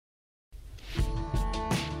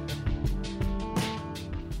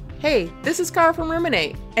Hey, this is Cara from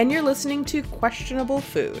Ruminate, and you're listening to Questionable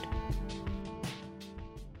Food.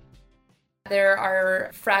 There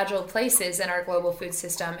are fragile places in our global food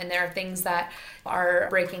system, and there are things that are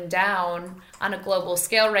breaking down on a global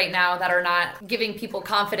scale right now that are not giving people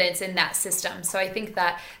confidence in that system. So I think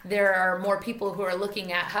that there are more people who are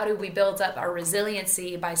looking at how do we build up our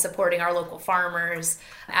resiliency by supporting our local farmers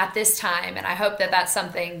at this time, and I hope that that's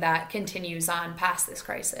something that continues on past this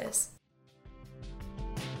crisis.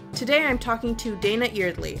 Today I'm talking to Dana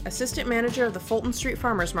Eardley, Assistant Manager of the Fulton Street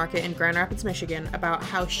Farmers Market in Grand Rapids, Michigan, about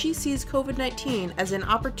how she sees COVID-19 as an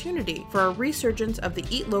opportunity for a resurgence of the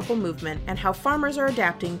Eat Local movement and how farmers are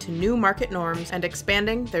adapting to new market norms and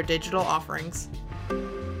expanding their digital offerings.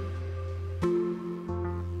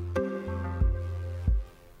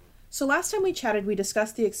 So last time we chatted, we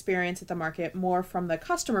discussed the experience at the market more from the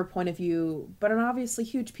customer point of view, but an obviously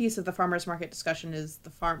huge piece of the farmers market discussion is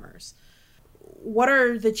the farmers. What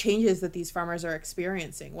are the changes that these farmers are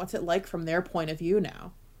experiencing? What's it like from their point of view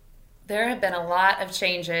now? There have been a lot of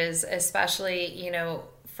changes, especially,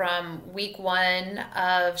 from week one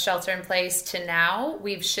of shelter in place to now.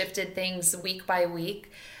 We've shifted things week by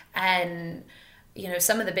week. And,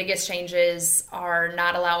 some of the biggest changes are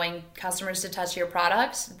not allowing customers to touch your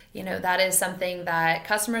product. That is something that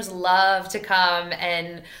customers love to come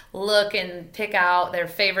and look and pick out their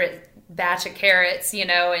favorite batch of carrots,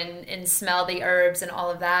 and smell the herbs and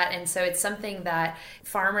all of that. And so it's something that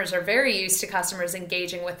farmers are very used to customers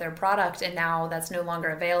engaging with their product, and now that's no longer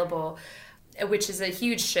available, which is a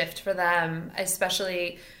huge shift for them,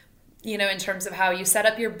 especially in terms of how you set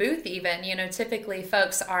up your booth even. Typically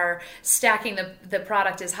folks are stacking the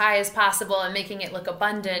product as high as possible and making it look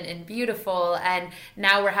abundant and beautiful. And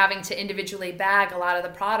now we're having to individually bag a lot of the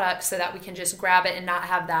products so that we can just grab it and not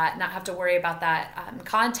have to worry about that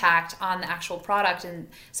contact on the actual product. And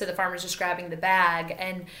so the farmer's just grabbing the bag.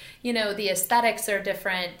 And, the aesthetics are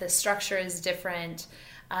different. The structure is different.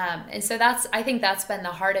 And so I think that's been the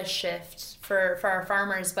hardest shift for our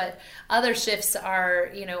farmers. But other shifts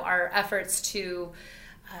are, our efforts to,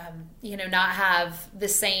 not have the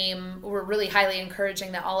same. We're really highly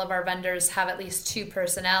encouraging that all of our vendors have at least 2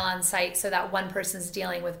 personnel on site so that one person's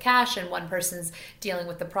dealing with cash and one person's dealing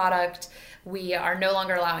with the product. We are no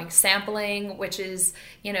longer allowing sampling, which is,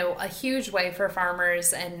 a huge way for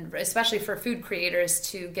farmers and especially for food creators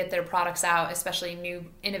to get their products out, especially new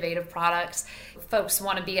innovative products. Folks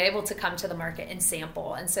want to be able to come to the market and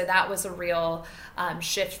sample. And so that was a real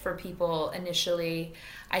shift for people initially.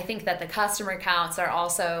 I think that the customer counts are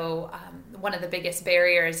also one of the biggest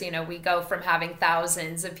barriers. We go from having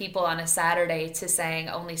thousands of people on a Saturday to saying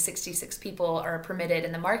only 66 people are permitted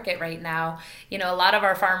in the market right now. A lot of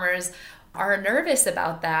our farmers are nervous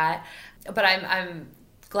about that, but I'm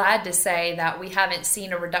glad to say that we haven't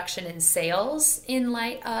seen a reduction in sales in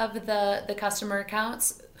light of the customer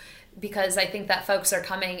accounts, because I think that folks are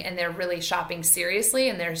coming and they're really shopping seriously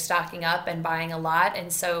and they're stocking up and buying a lot.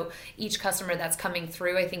 And so each customer that's coming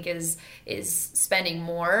through, I think, is spending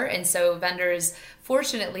more. And so vendors,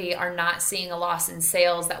 fortunately, are not seeing a loss in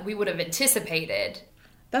sales that we would have anticipated.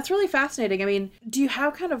 That's really fascinating. I mean, do you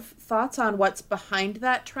have kind of thoughts on what's behind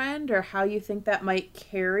that trend or how you think that might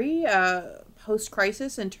carry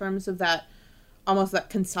post-crisis in terms of that, almost that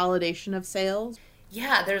consolidation of sales?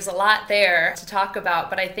 Yeah, there's a lot there to talk about,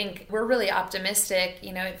 but I think we're really optimistic.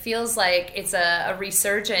 It feels like it's a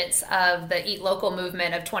resurgence of the Eat Local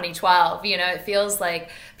movement of 2012. It feels like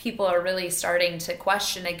people are really starting to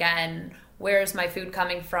question again, where's my food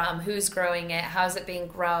coming from? Who's growing it? How's it being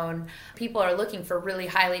grown? People are looking for really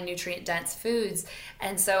highly nutrient-dense foods.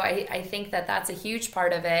 And so I think that that's a huge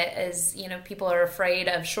part of it is, people are afraid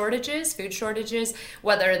of shortages, food shortages,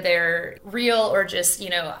 whether they're real or just,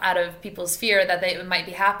 out of people's fear that it might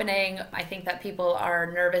be happening. I think that people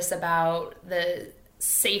are nervous about the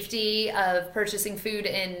safety of purchasing food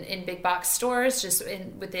in big box stores, just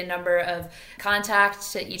with the number of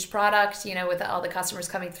contact to each product, with all the customers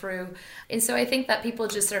coming through. And so I think that people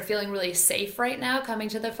just are feeling really safe right now coming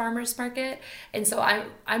to the farmers market. And so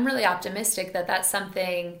I'm really optimistic that that's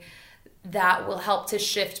something that will help to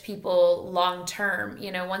shift people long term.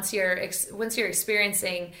 Once you're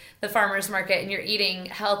experiencing the farmers market and you're eating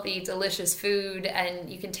healthy, delicious food,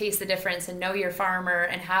 and you can taste the difference and know your farmer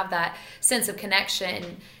and have that sense of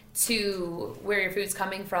connection to where your food's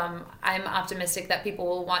coming from, I'm optimistic that people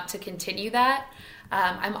will want to continue that.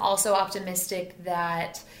 I'm also optimistic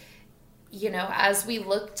that as we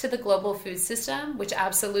look to the global food system, which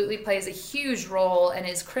absolutely plays a huge role and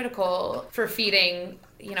is critical for feeding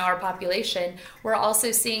our population, we're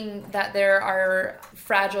also seeing that there are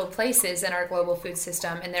fragile places in our global food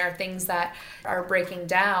system, and there are things that are breaking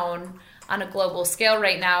down on a global scale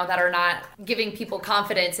right now that are not giving people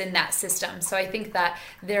confidence in that system. So I think that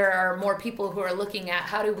there are more people who are looking at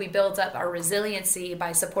how do we build up our resiliency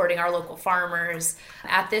by supporting our local farmers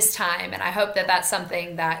at this time. And I hope that that's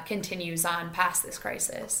something that continues on past this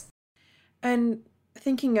crisis. And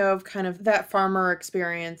thinking of kind of that farmer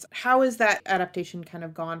experience, how is that adaptation kind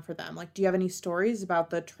of gone for them? Like, do you have any stories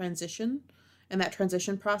about the transition and that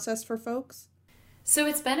transition process for folks? So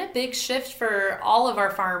it's been a big shift for all of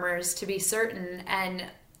our farmers, to be certain, and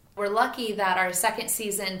we're lucky that our second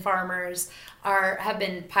season farmers have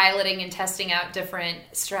been piloting and testing out different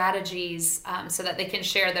strategies so that they can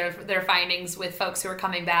share their findings with folks who are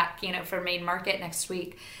coming back, for Main Market next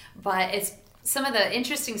week. But it's some of the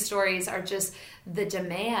interesting stories are just the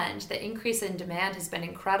demand. The increase in demand has been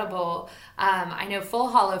incredible. I know Full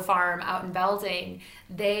Hollow Farm out in Belding,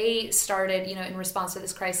 they started, in response to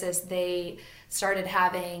this crisis, they started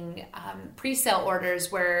having pre-sale orders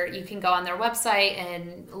where you can go on their website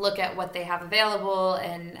and look at what they have available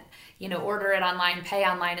and order it online, pay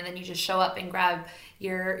online, and then you just show up and grab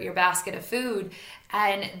your basket of food.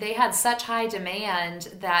 And they had such high demand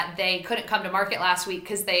that they couldn't come to market last week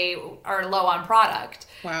because they are low on product.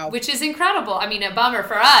 Wow. Which is incredible. I mean, a bummer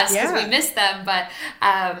for us because we missed them, but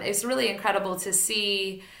it's really incredible to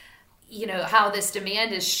see, how this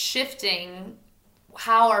demand is shifting,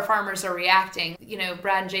 how our farmers are reacting.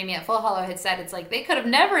 Brad and Jamie at Full Hollow had said it's like they could have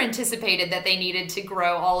never anticipated that they needed to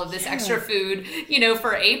grow all of this extra food,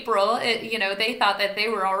 for April. They thought that they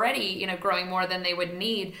were already, growing more than they would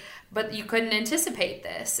need, but you couldn't anticipate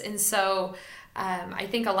this. And so I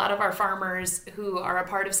think a lot of our farmers who are a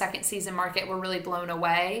part of Second Season Market were really blown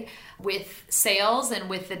away with sales and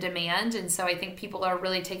with the demand. And so I think people are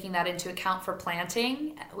really taking that into account for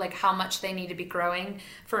planting, like how much they need to be growing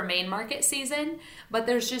for Main Market season. But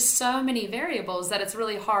there's just so many variables that it's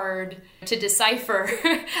really hard to decipher.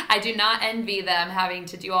 I do not envy them having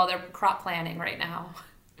to do all their crop planning right now.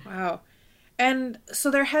 Wow. And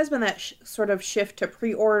so there has been that sort of shift to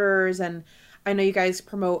pre-orders, and I know you guys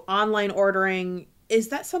promote online ordering. Is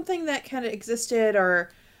that something that kind of existed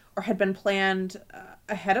or had been planned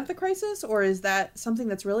ahead of the crisis, or is that something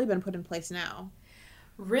that's really been put in place now?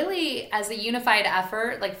 Really, as a unified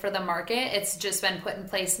effort, like for the market, it's just been put in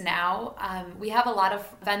place now. We have a lot of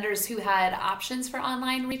vendors who had options for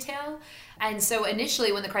online retail. And so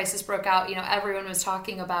initially when the crisis broke out, everyone was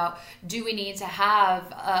talking about, do we need to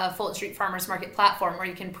have a Fulton Street Farmers Market platform where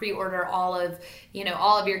you can pre-order all of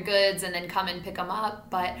your goods and then come and pick them up?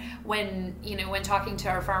 But when talking to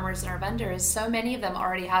our farmers and our vendors, so many of them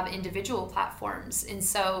already have individual platforms. And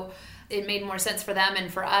so it made more sense for them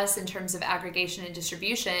and for us in terms of aggregation and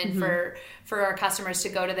distribution for our customers to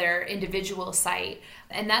go to their individual site.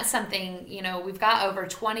 And that's something, we've got over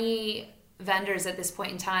 20 vendors at this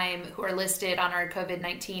point in time who are listed on our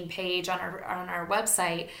COVID-19 page on our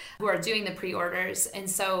website who are doing the pre-orders. And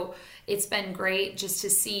so it's been great just to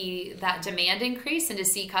see that demand increase and to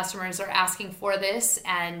see customers are asking for this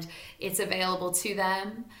and it's available to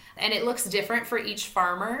them. And it looks different for each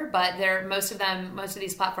farmer, but most of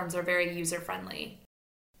these platforms are very user-friendly.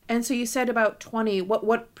 And so you said about 20.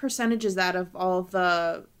 What percentage is that of all of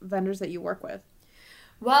the vendors that you work with?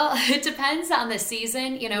 Well, it depends on the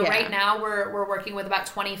season. Right now we're working with about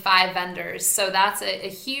 25 vendors. So that's a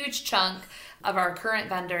huge chunk of our current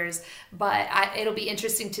vendors. But it'll be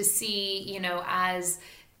interesting to see, as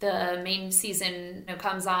the main season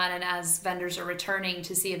comes on and as vendors are returning,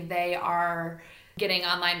 to see if they are getting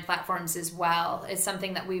online platforms as well. It's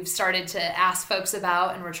something that we've started to ask folks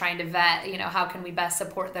about, and we're trying to vet, how can we best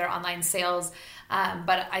support their online sales.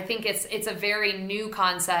 But I think it's a very new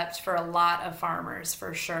concept for a lot of farmers,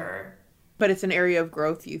 for sure. But it's an area of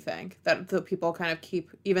growth, you think, that the people kind of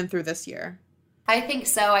keep even through this year? I think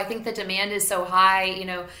so. I think the demand is so high.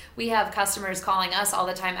 We have customers calling us all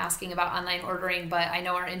the time asking about online ordering, but I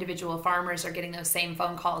know our individual farmers are getting those same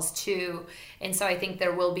phone calls too. And so I think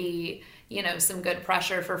there will be, some good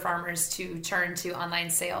pressure for farmers to turn to online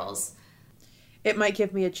sales. It might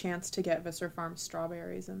give me a chance to get Visser Farm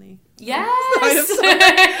strawberries in the... Yes!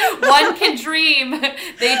 One can dream.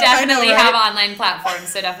 They definitely have online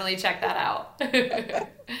platforms, so definitely check that out.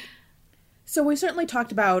 So we certainly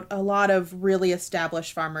talked about a lot of really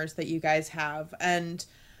established farmers that you guys have, and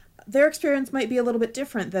their experience might be a little bit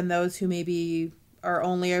different than those who maybe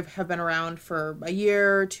have been around for a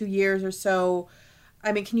year, 2 years or so.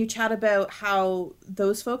 I mean, can you chat about how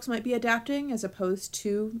those folks might be adapting as opposed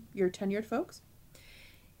to your tenured folks?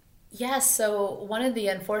 Yes, so one of the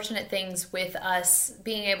unfortunate things with us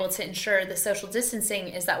being able to ensure the social distancing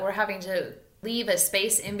is that we're having to leave a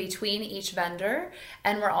space in between each vendor.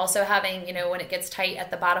 And we're also having, when it gets tight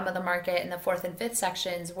at the bottom of the market in the fourth and fifth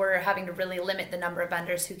sections, we're having to really limit the number of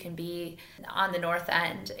vendors who can be on the north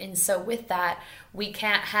end. And so with that, we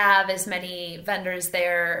can't have as many vendors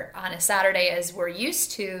there on a Saturday as we're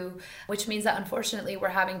used to, which means that unfortunately we're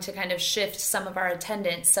having to kind of shift some of our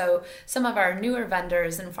attendance. So some of our newer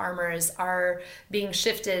vendors and farmers are being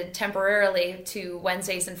shifted temporarily to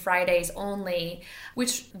Wednesdays and Fridays only,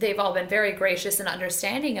 which they've all been very gracious and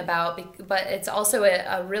understanding about, but it's also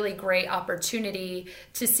a really great opportunity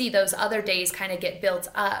to see those other days kind of get built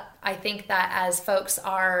up. I think that as folks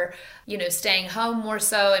are, staying home more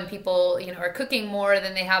so, and people, are cooking more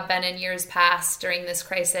than they have been in years past during this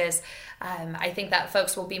crisis, I think that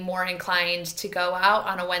folks will be more inclined to go out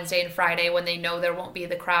on a Wednesday and Friday when they know there won't be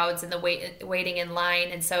the crowds and the waiting in line.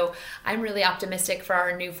 And so I'm really optimistic for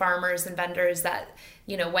our new farmers and vendors that,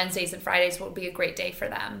 Wednesdays and Fridays will be a great day for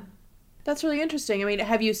them. That's really interesting. I mean,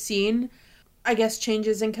 have you seen, I guess,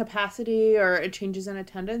 changes in capacity or changes in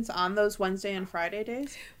attendance on those Wednesday and Friday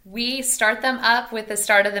days? We start them up with the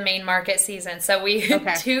start of the main market season. So we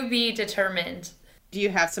to be determined. Do you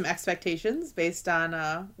have some expectations based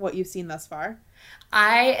on what you've seen thus far?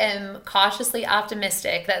 I am cautiously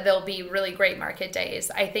optimistic that there'll be really great market days.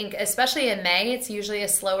 I think especially in May, it's usually a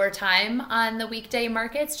slower time on the weekday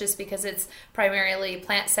markets just because it's primarily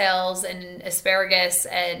plant sales and asparagus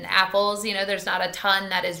and apples. There's not a ton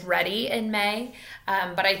that is ready in May.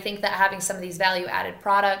 But I think that having some of these value-added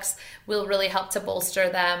products will really help to bolster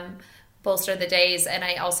the days. And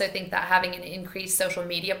I also think that having an increased social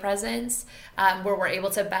media presence where we're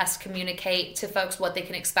able to best communicate to folks what they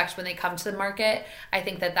can expect when they come to the market, I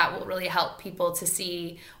think that will really help people to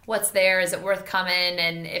see what's there. Is it worth coming?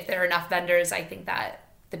 And if there are enough vendors, I think that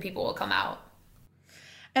the people will come out.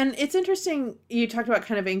 And it's interesting, you talked about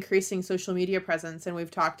kind of increasing social media presence, and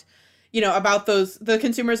we've talked, about the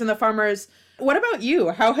consumers and the farmers. What about you?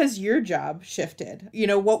 How has your job shifted?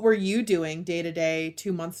 What were you doing day to day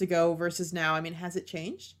 2 months ago versus now? I mean, has it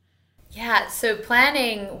changed? Yeah, so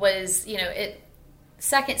planning was,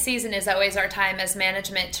 second season is always our time as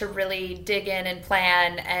management to really dig in and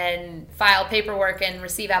plan and file paperwork and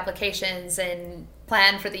receive applications and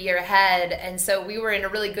plan for the year ahead. And so we were in a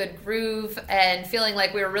really good groove and feeling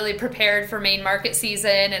like we were really prepared for main market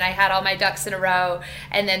season, and I had all my ducks in a row.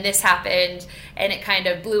 And then this happened and it kind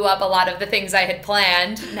of blew up a lot of the things I had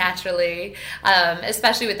planned naturally,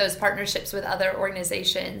 especially with those partnerships with other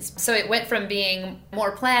organizations. So it went from being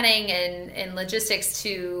more planning and logistics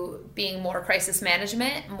to being more crisis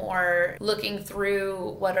management, more looking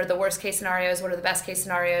through what are the worst case scenarios, what are the best case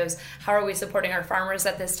scenarios, how are we supporting our farmers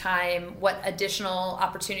at this time, what additional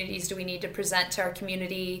opportunities do we need to present to our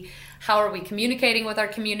community, how are we communicating with our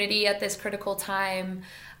community at this critical time.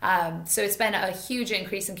 So it's been a huge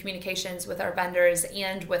increase in communications with our vendors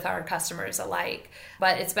and with our customers alike.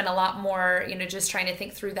 But it's been a lot more, just trying to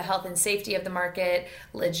think through the health and safety of the market,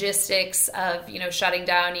 logistics of, shutting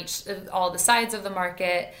down all the sides of the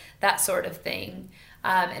market, that sort of thing.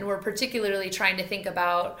 And we're particularly trying to think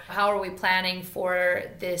about how are we planning for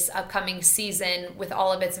this upcoming season with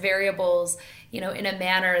all of its variables, in a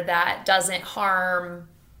manner that doesn't harm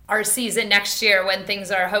our season next year when things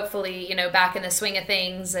are hopefully, back in the swing of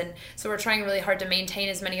things. And so we're trying really hard to maintain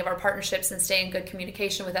as many of our partnerships and stay in good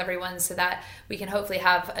communication with everyone so that we can hopefully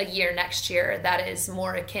have a year next year that is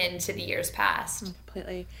more akin to the years past.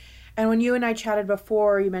 Completely. And when you and I chatted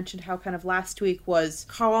before, you mentioned how kind of last week was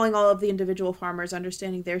calling all of the individual farmers,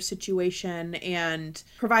 understanding their situation and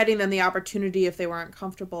providing them the opportunity if they weren't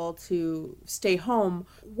comfortable to stay home.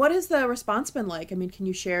 What has the response been like? I mean, can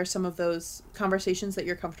you share some of those conversations that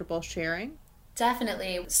you're comfortable sharing?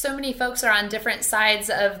 Definitely. So many folks are on different sides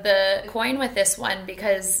of the coin with this one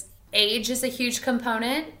because age is a huge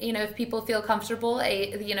component. If people feel comfortable,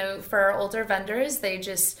 for our older vendors, they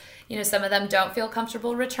just, some of them don't feel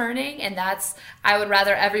comfortable returning. And I would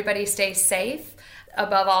rather everybody stay safe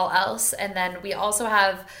above all else. And then we also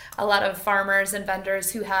have a lot of farmers and vendors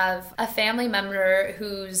who have a family member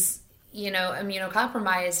who's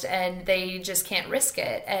immunocompromised and they just can't risk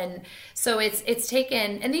it. And so it's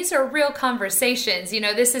taken, and these are real conversations,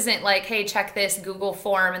 this isn't like, hey, check this Google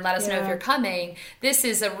form and let us know if you're coming. This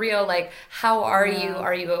is a real, like, how are you?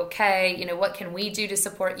 Are you okay? What can we do to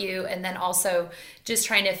support you? And then also just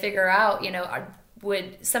trying to figure out,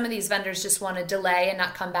 would some of these vendors just want to delay and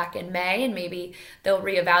not come back in May and maybe they'll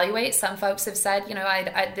reevaluate? Some folks have said,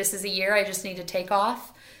 this is a year I just need to take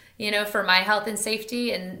off, for my health and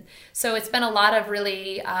safety. And so it's been a lot of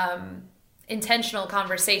really intentional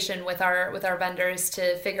conversation with our vendors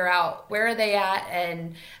to figure out where are they at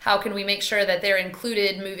and how can we make sure that they're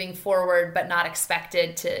included moving forward, but not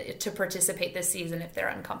expected to participate this season if they're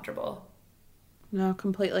uncomfortable. No,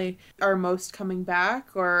 completely. Are most coming back,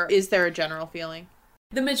 or is there a general feeling?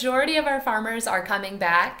 The majority of our farmers are coming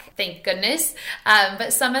back, thank goodness.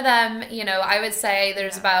 But some of them, I would say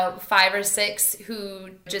there's about 5 or 6 who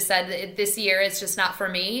just said this year it's just not for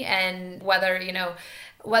me. And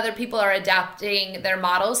whether people are adapting their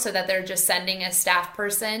models so that they're just sending a staff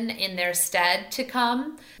person in their stead to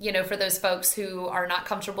come, for those folks who are not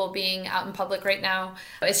comfortable being out in public right now,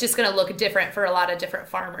 it's just going to look different for a lot of different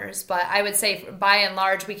farmers. But I would say by and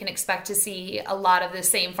large, we can expect to see a lot of the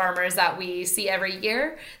same farmers that we see every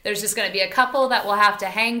year. There's just going to be a couple that will have to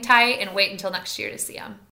hang tight and wait until next year to see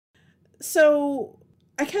them. So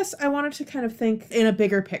I guess I wanted to kind of think in a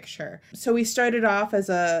bigger picture. So we started off as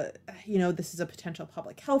this is a potential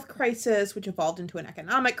public health crisis, which evolved into an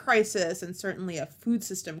economic crisis and certainly a food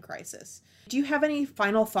system crisis. Do you have any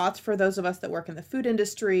final thoughts for those of us that work in the food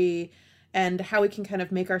industry and how we can kind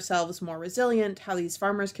of make ourselves more resilient, how these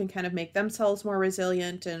farmers can kind of make themselves more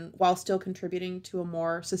resilient and while still contributing to a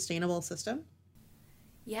more sustainable system?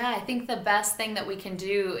 Yeah, I think the best thing that we can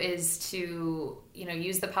do is to,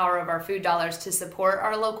 use the power of our food dollars to support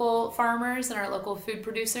our local farmers and our local food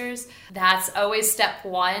producers. That's always step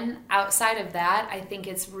one. Outside of that, I think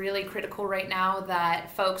it's really critical right now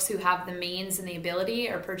that folks who have the means and the ability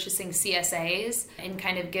are purchasing CSAs and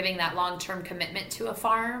kind of giving that long-term commitment to a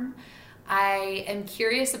farm. I am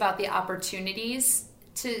curious about the opportunities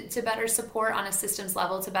to better support on a systems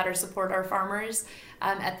level, to better support our farmers.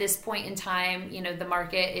 At this point in time, the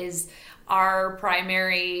market is our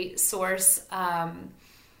primary source, of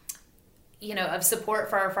support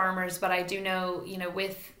for our farmers. But I do know,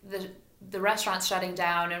 with the restaurants shutting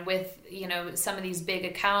down and with, some of these big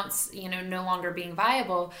accounts, no longer being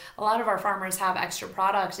viable, a lot of our farmers have extra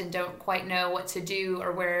product and don't quite know what to do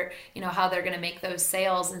or where, how they're going to make those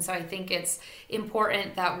sales. And so I think it's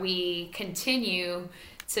important that we continue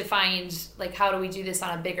to find, how do we do this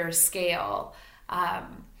on a bigger scale?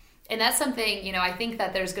 And that's something, I think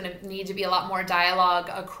that there's going to need to be a lot more dialogue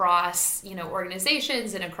across,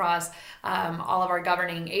 organizations and across all of our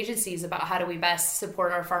governing agencies about how do we best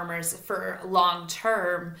support our farmers for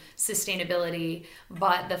long-term sustainability.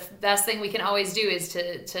 But the best thing we can always do is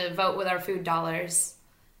to vote with our food dollars.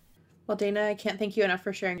 Well, Dana, I can't thank you enough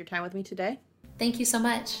for sharing your time with me today. Thank you so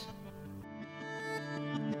much.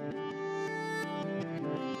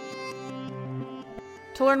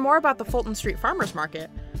 To learn more about the Fulton Street Farmers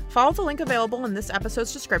Market, follow the link available in this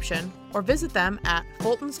episode's description or visit them at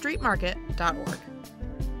fultonstreetmarket.org.